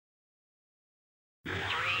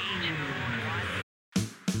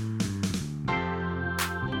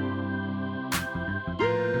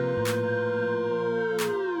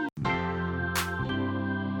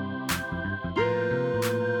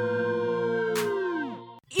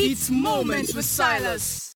It's Moments with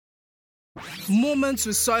Silas. Moments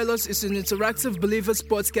with Silas is an interactive Believers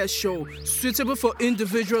podcast show suitable for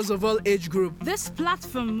individuals of all age groups. This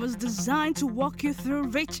platform was designed to walk you through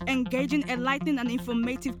rich, engaging, enlightening, and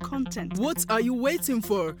informative content. What are you waiting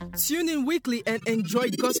for? Tune in weekly and enjoy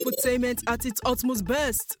gospeltainment at its utmost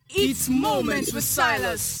best. It's Moments with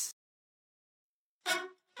Silas.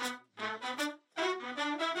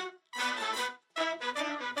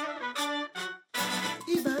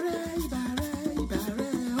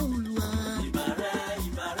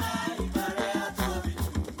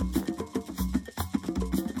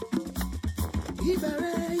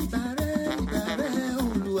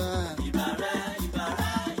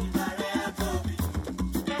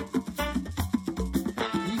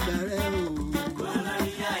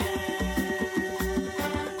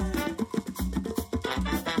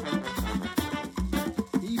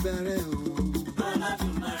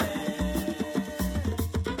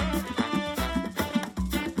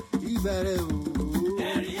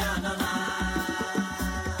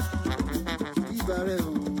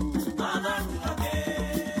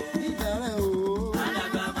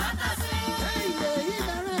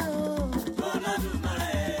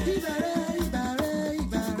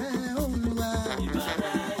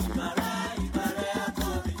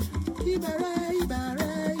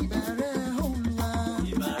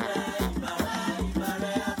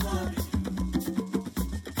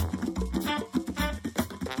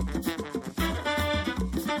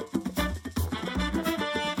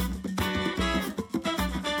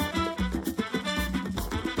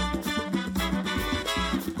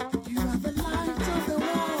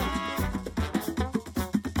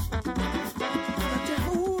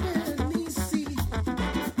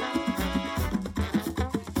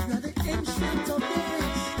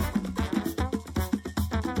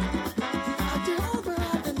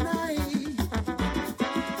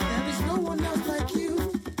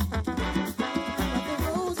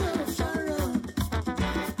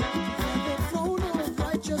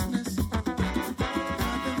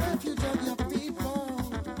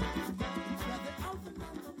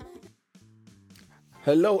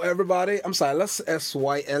 Hello everybody, I'm Silas,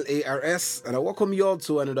 Sylas, and I welcome you all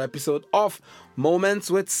to another episode of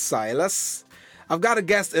Moments with Silas. I've got a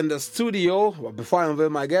guest in the studio, but before I unveil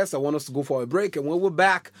my guest, I want us to go for a break, and when we're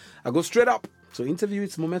back, I go straight up to interview.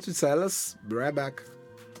 It's Moments with Silas. Be right back.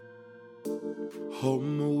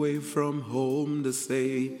 Home away from home,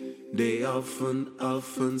 they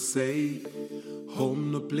often say,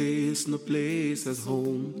 home, no place as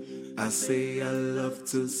home. I say, I love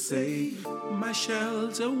to say, my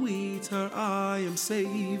shelter with her I am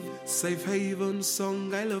safe haven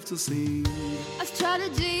song I love to sing. Our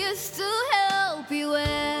strategy is to help you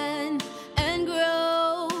win and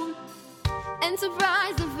grow.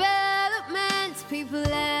 Enterprise development, people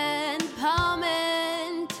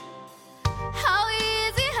empowerment. How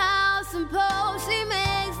easy, how simple, she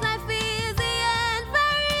makes life easy and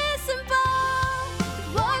very simple.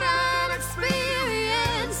 What an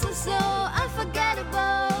experience, so unforgettable.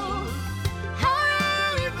 How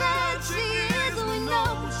relevant she is, we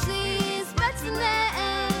know she's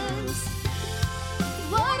excellence.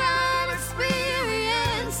 What an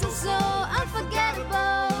experience, so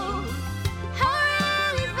unforgettable. How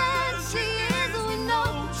relevant she is, we know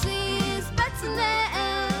she's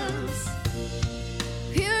excellence.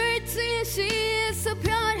 Purity, she is so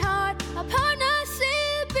pure at heart. A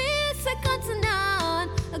partnership is second to none.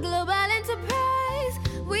 A global enterprise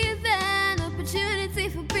with an opportunity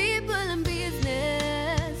for people and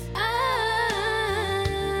business.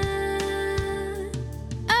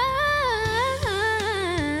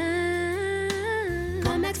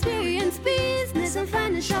 Come experience business and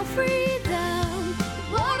financial freedom.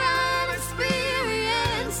 What an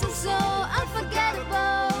experience, so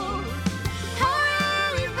unforgettable. How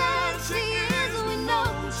relevant she is, we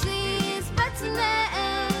know she's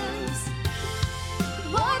excellence.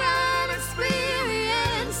 What an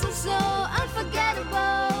experience, so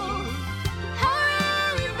unforgettable. How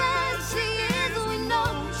relevant she is, we know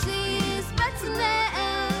she's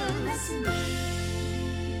excellence.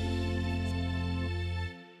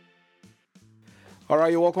 All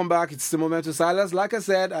right, you're welcome back. It's the Moment with Silas. Like I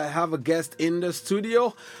said, I have a guest in the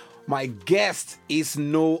studio. My guest is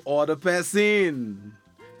no other person.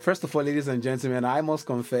 First of all, ladies and gentlemen, I must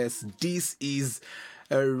confess, this is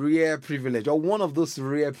a rare privilege, or one of those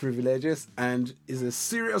rare privileges, and it's a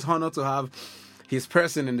serious honor to have his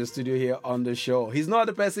person in the studio here on the show. He's no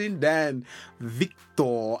other person than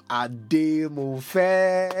Victor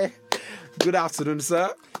Ademofe. Good afternoon,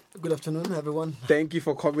 sir. Good afternoon, everyone. Thank you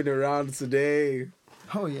for coming around today.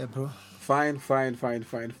 Oh, yeah, bro. Fine. Victor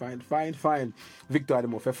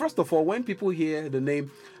Ademofe. First of all, when people hear the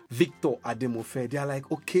name Victor Ademofe, they are like,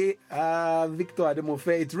 okay, Victor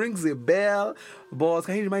Ademofe, it rings a bell. Boss,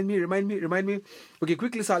 can you remind me? Okay,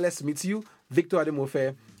 quickly, sir, let's meet you. Victor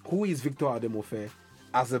Ademofe. Who is Victor Ademofe?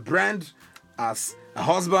 As a brand, as a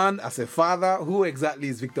husband, as a father, who exactly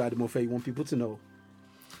is Victor Ademofe? You want people to know.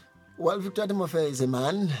 Well, Victor Ademofe is a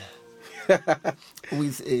man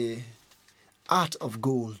with a heart of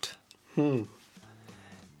gold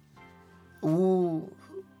who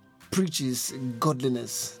preaches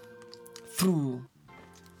godliness through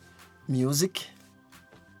music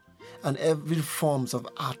and every forms of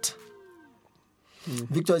art.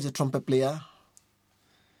 Victor is a trumpet player.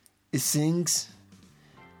 He sings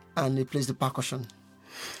and he plays the percussion.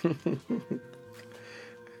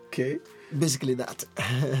 Okay. Basically that.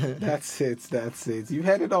 That's it. You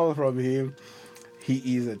heard it all from him.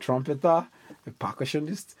 He is a trumpeter, a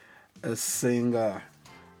percussionist, a singer,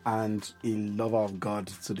 and a lover of God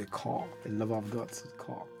to the core.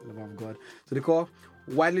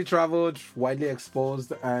 Widely traveled, widely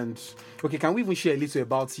exposed, and okay, can we even share a little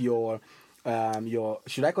about your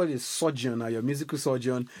should I call it a sojourn or your musical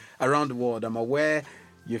sojourn around the world? I'm aware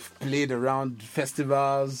you've played around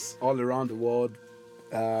festivals all around the world.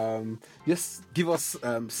 Just give us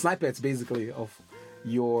snippets basically of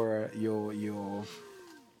your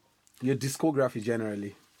discography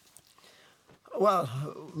generally. Well,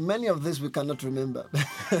 many of this we cannot remember.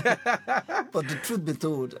 But the truth be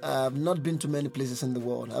told, I have not been to many places in the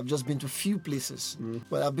world. I've just been to few places.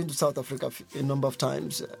 Well, I've been to South Africa a number of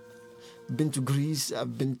times. Been to Greece.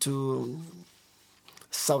 I've been to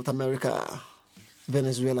South America,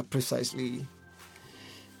 Venezuela precisely.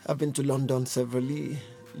 I've been to London severally,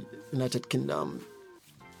 United Kingdom,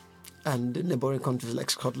 and neighboring countries like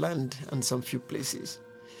Scotland and some few places.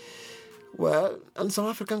 Well, and some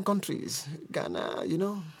African countries, Ghana,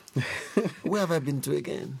 Where have I been to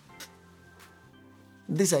again?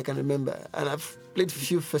 This I can remember. And I've played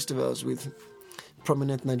few festivals with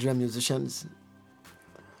prominent Nigerian musicians.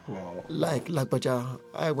 Wow. Like Lagbaja.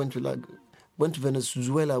 I went to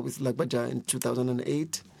Venezuela with Lagbaja in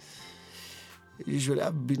 2008. Usually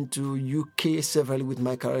I've been to UK severally with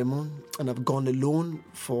Michael Raymond, and I've gone alone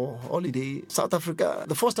for holiday. South Africa,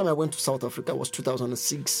 the first time I went to South Africa was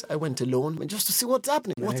 2006. I went alone just to see what's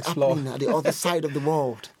happening. What's happening at the other side of the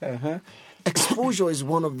world. Exposure is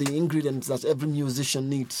one of the ingredients that every musician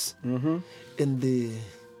needs in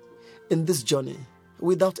this journey.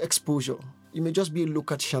 Without exposure, you may just be a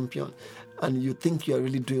local champion and you think you are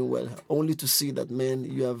really doing well, only to see that, man,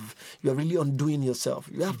 you are really undoing yourself.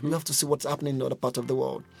 You have to see what's happening in other parts of the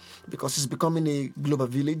world, because it's becoming a global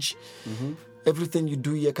village. Everything you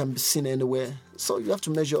do here can be seen anywhere. So you have to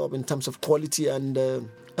measure up in terms of quality and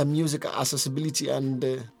music accessibility and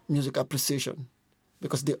music appreciation,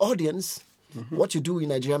 because the audience, what you do in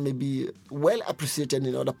Nigeria may be well appreciated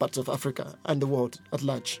in other parts of Africa and the world at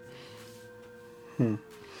large.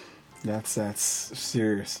 That's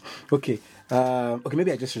serious. Okay,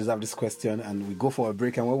 maybe I just reserve this question and we go for a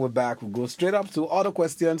break, and when we're back, we'll go straight up to other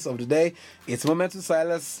questions of the day. It's Moment to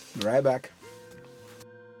Silas. Be right back.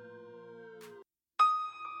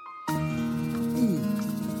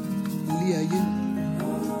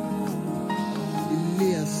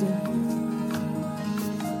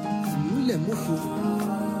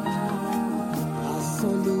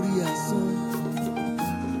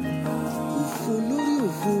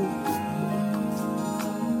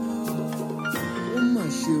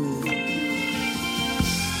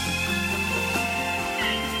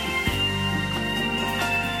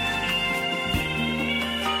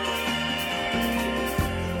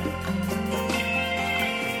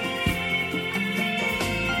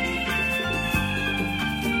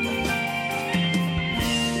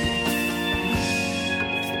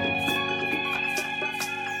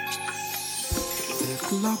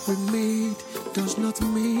 Love we made does not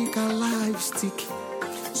make our lives stick,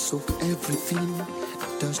 so everything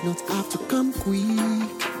does not have to come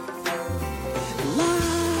quick.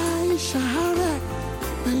 Lai Shahara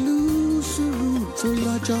pẹ̀lú sùúrù tó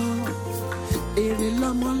lọ́jọ́, èrè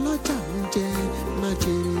lọ́mọ lọ́jà ń jẹ, má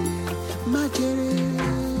jèrè. Má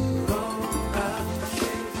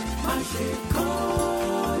ṣe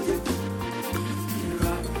kọ́jú,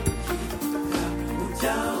 ìrà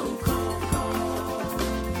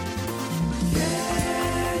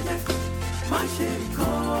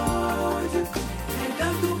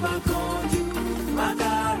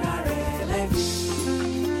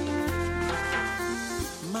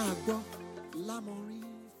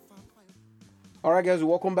All right, guys,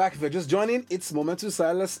 welcome back. If you're just joining, it's Moment to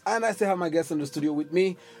Silas, and I still have my guest in the studio with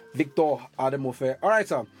me, Victor Ademofe. All right,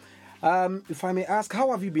 sir. If I may ask,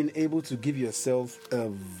 how have you been able to give yourself a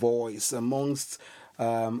voice amongst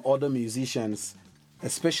other musicians,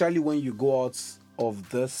 especially when you go out of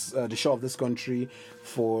the show of this country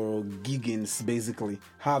for giggings, basically?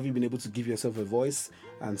 How have you been able to give yourself a voice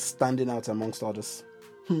and standing out amongst others?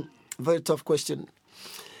 Very tough question.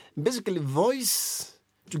 Basically,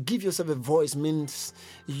 to give yourself a voice means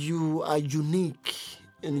you are unique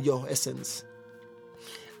in your essence.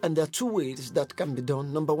 And there are two ways that can be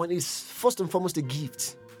done. Number one is, first and foremost, a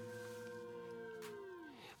gift,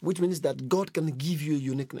 which means that God can give you a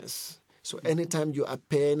uniqueness. So anytime you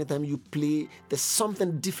appear, anytime you play, there's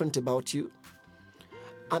something different about you.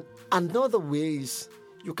 And another way is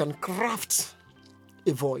you can craft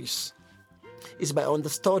a voice. It's by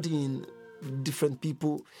understanding different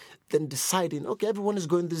people, then deciding, okay, everyone is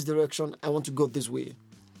going this direction, I want to go this way.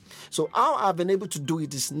 So how I've been able to do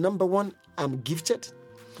it is, number one, I'm gifted.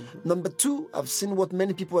 Mm-hmm. Number two, I've seen what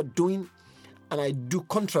many people are doing, and I do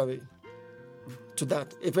contrary to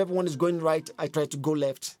that. If everyone is going right, I try to go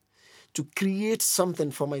left, to create something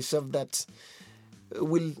for myself that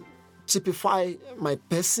will typify my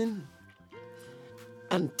person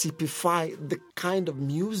and typify the kind of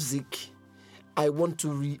music I want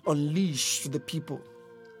to unleash to the people.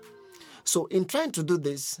 So in trying to do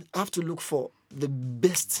this, I have to look for the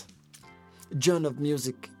best genre of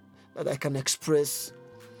music that I can express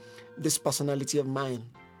this personality of mine.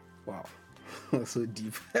 Wow. So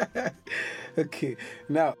deep. Okay.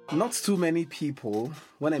 Now, not too many people,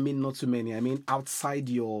 when I mean not too many, I mean outside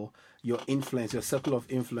your influence, your circle of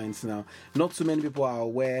influence now, not too many people are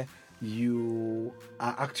aware you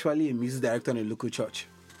are actually a music director in a local church.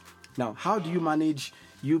 Now, how do you manage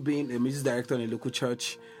you being a music director in a local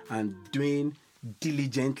church and doing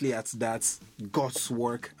diligently at that God's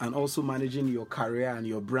work, and also managing your career and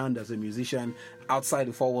your brand as a musician outside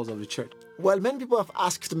the four walls of the church? Well, many people have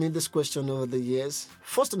asked me this question over the years.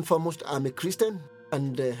 First and foremost, I'm a Christian,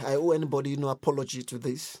 and I owe anybody no apology to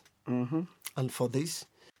this and for this.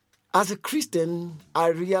 As a Christian, I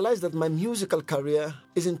realized that my musical career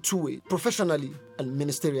is in two ways, professionally and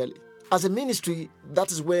ministerially. As a ministry,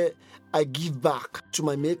 that is where I give back to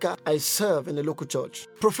my Maker. I serve in a local church.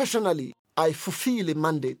 Professionally, I fulfill a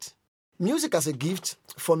mandate. Music as a gift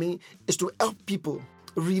for me is to help people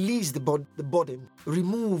release the burden,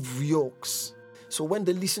 remove yokes. So when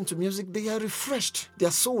they listen to music, they are refreshed.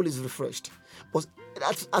 Their soul is refreshed. But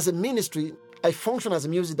as a ministry, I function as a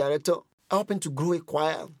music director, helping to grow a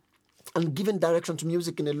choir and giving direction to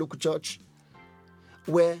music in a local church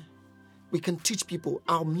where we can teach people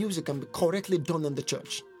how music can be correctly done in the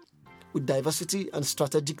church with diversity and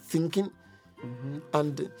strategic thinking.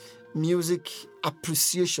 And music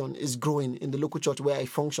appreciation is growing in the local church where I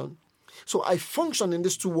function. So I function in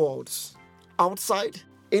these two worlds, outside,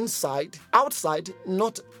 inside. Outside,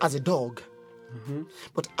 not as a dog,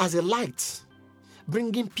 but as a light,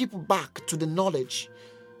 bringing people back to the knowledge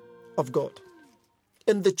of God.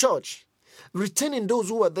 In the church, retaining those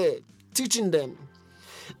who are there, teaching them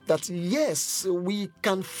that yes, we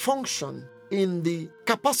can function in the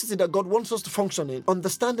capacity that God wants us to function in,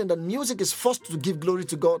 understanding that music is first to give glory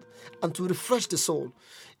to God and to refresh the soul,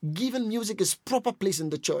 giving music its proper place in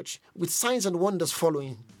the church with signs and wonders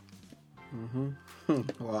following.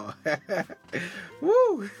 Wow.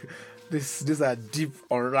 Woo! These are deep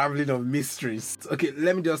unraveling of mysteries. Okay,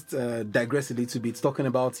 let me just digress a little bit, talking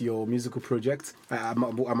about your musical project.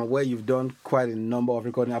 I'm aware you've done quite a number of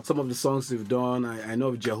recordings. Some of the songs you've done, I know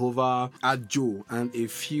of Jehovah, Ajo, and a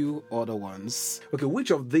few other ones. Okay,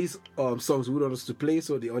 which of these songs would you want us to play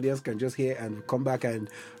so the audience can just hear and come back and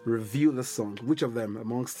review the song? Which of them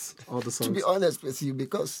amongst all the songs? To be honest with you,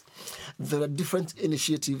 because there are different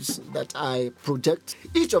initiatives that I project,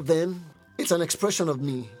 each of them, it's an expression of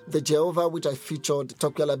me. The Jehovah, which I featured,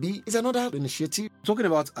 Tokyo Alabi, is another initiative. Talking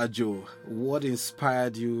about Ajo, what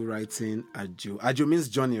inspired you writing Ajo? Ajo means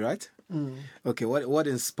Johnny, right? Okay, what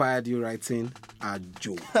inspired you writing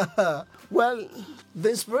Ajo? Well, the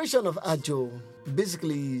inspiration of Ajo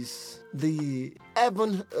basically is the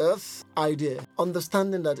heaven-earth idea,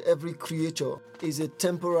 understanding that every creature is a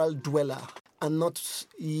temporal dweller and not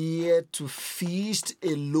here to feast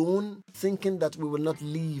alone, thinking that we will not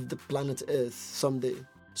leave the planet Earth someday.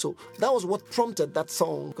 So that was what prompted that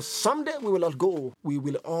song. Because someday we will all go. We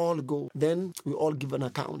will all go. Then we all give an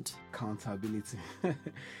account. Accountability.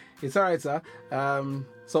 It's all right, sir.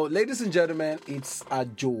 So, ladies and gentlemen, it's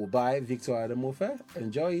Ajo by Victor Adamofe.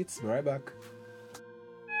 Enjoy it. Be right back.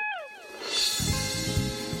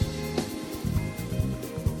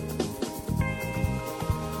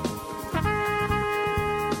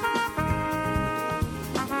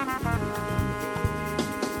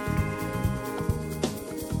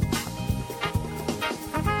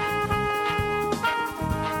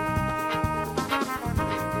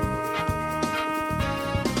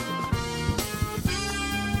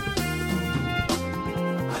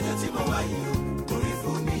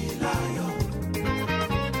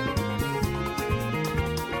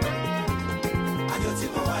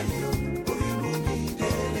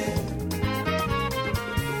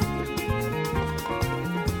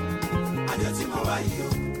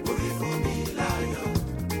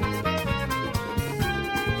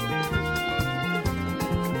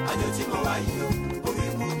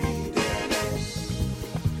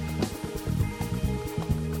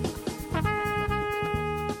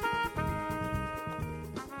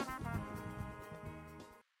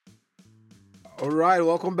 All right,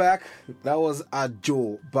 welcome back. That was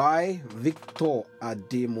Ajo by Victor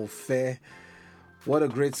Ademofe. What a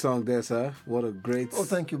great song there, sir. What a great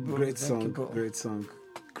thank you, bro. Great Thank song. you, bro. Great song.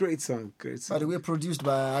 Great song. Great song. By the way, produced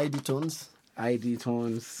by ID Tones. ID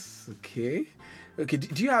Tones. Okay. Okay.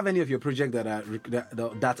 Do you have any of your projects that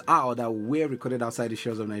were recorded outside the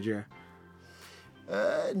shores of Nigeria?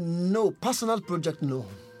 No, personal project, no.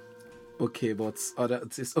 Okay, but other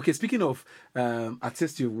artists. Okay, speaking of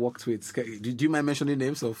artists you've worked with, do you mind mentioning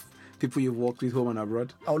names of people you've worked with home and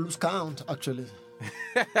abroad? I'll lose count, actually.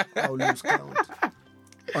 I'll lose count.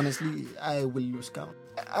 Honestly, I will lose count.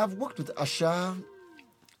 I've worked with Asha,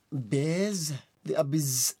 Bez, the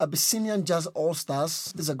Abyssinian Jazz All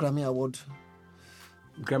Stars. This is a Grammy Award.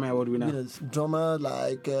 Grammy Award winner. Winners. Drummer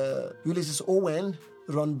like Ulysses Owen,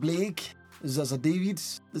 Ron Blake, Zaza David.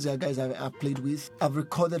 These are guys I've played with. I've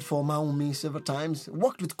recorded for Maumi several times.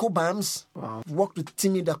 Worked with Kobams. Wow. Worked with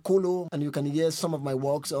Timmy Dakolo. And you can hear some of my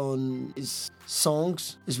works on his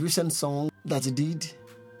songs, his recent song that he did.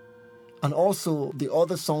 And also the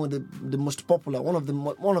other song, the most popular, one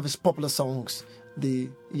of his popular songs, the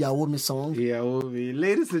Yaomi song. Yaomi.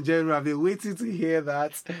 Ladies and gentlemen, I've been waiting to hear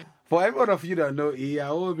that. For every one of you that know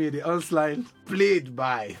Yaomi, the Unslide, played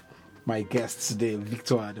by my guest today,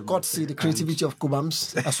 Victor Ademofe. God see the creativity of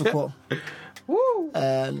Kobams Asuko. Woo!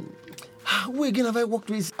 And who again have I worked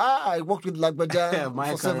with? I worked with Lagbaja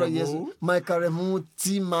for several years. Mike Aremu,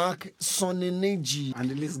 T-Mark, Sonny Neji. And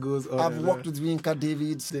the list goes on. I've worked with Winka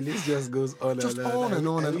Davids. The list just goes on Just and on and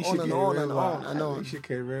on and on and on and on and I on. wish you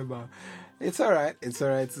can remember. It's all right. It's all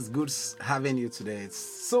right. It's good having you today. It's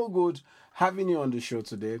so good having you on the show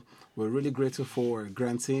today. We're really grateful for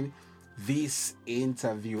granting this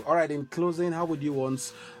interview. All right, in closing, how would you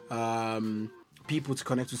want people to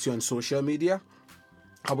connect with you on social media?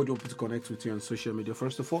 How would you want people to connect with you on social media?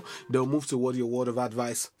 First of all, they'll move toward your word of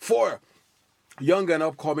advice for young and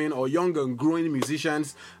upcoming or young and growing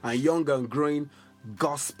musicians and young and growing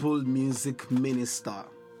gospel music minister.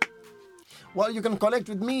 Well, you can connect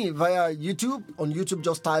with me via YouTube. On YouTube,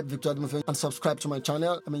 just type Victor Ademofe and subscribe to my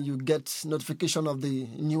channel. I mean, you get notification of the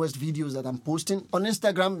newest videos that I'm posting. On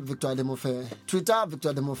Instagram, Victor Ademofe. Twitter,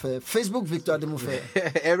 Victor Ademofe. Facebook, Victor Ademofe.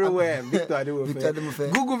 Everywhere, Victor Ademofe. Victor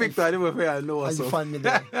Ademofe. Google Victor Ademofe and know what's And you up. find me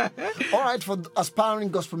there. All right, for aspiring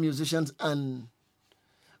gospel musicians and...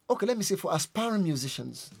 Okay, let me say for aspiring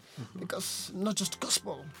musicians. Because not just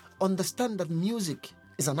gospel. Understand that music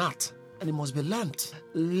is an art. And it must be learnt.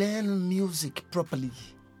 Learn music properly.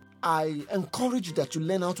 I encourage you that you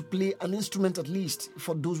learn how to play an instrument at least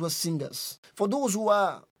for those who are singers. For those who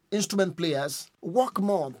are instrument players, work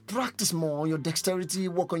more, practice more on your dexterity,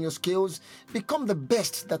 work on your skills, become the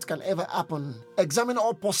best that can ever happen. Examine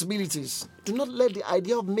all possibilities. Do not let the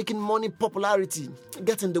idea of making money popularity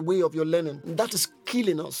get in the way of your learning. That is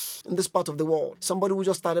killing us in this part of the world. Somebody who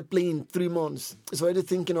just started playing 3 months is already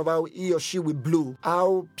thinking of how he or she will blow,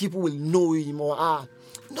 how people will know him or her.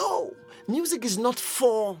 No, music is not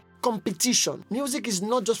for competition. Music is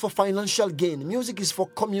not just for financial gain. Music is for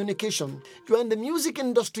communication. You are in the music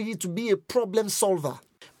industry to be a problem solver.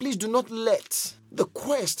 Please do not let the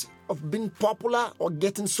quest of being popular or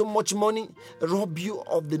getting so much money rob you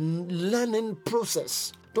of the learning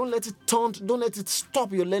process. Don't let it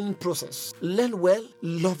stop your learning process. Learn well,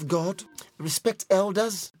 love God, respect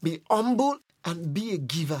elders, be humble, and be a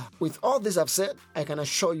giver. With all this I've said, I can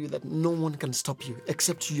assure you that no one can stop you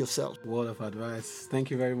except you yourself. Word of advice.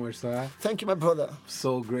 Thank you very much, sir. Thank you, my brother.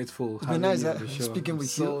 So grateful. It's been nice having you on the show. speaking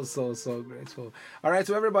with you. So grateful. All right,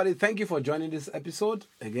 to everybody, thank you for joining this episode.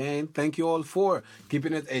 Again, thank you all for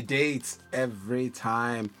keeping it a date every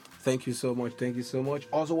time. Thank you so much. Thank you so much.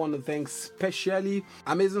 Also want to thank specially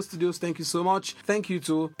Amazing Studios. Thank you so much. Thank you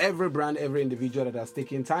to every brand, every individual that has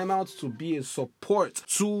taken time out to be a support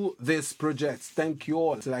to this project. Thank you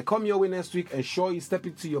all. Till I come your way next week, ensure you step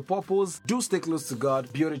into your purpose. Do stay close to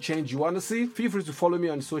God. Be the change you want to see. Feel free to follow me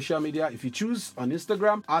on social media if you choose. On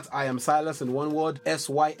Instagram, at I am Silas in one word,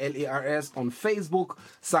 SYLARS. On Facebook,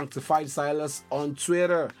 Sanctified Silas. On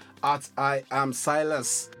Twitter, at I am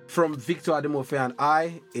Silas. From Victor Ademofe and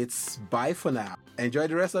I, it's bye for now. Enjoy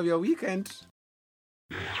the rest of your weekend.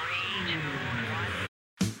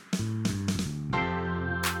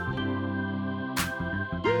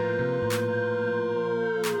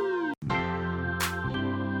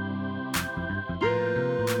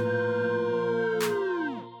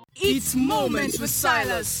 It's Moments with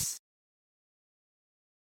Silas.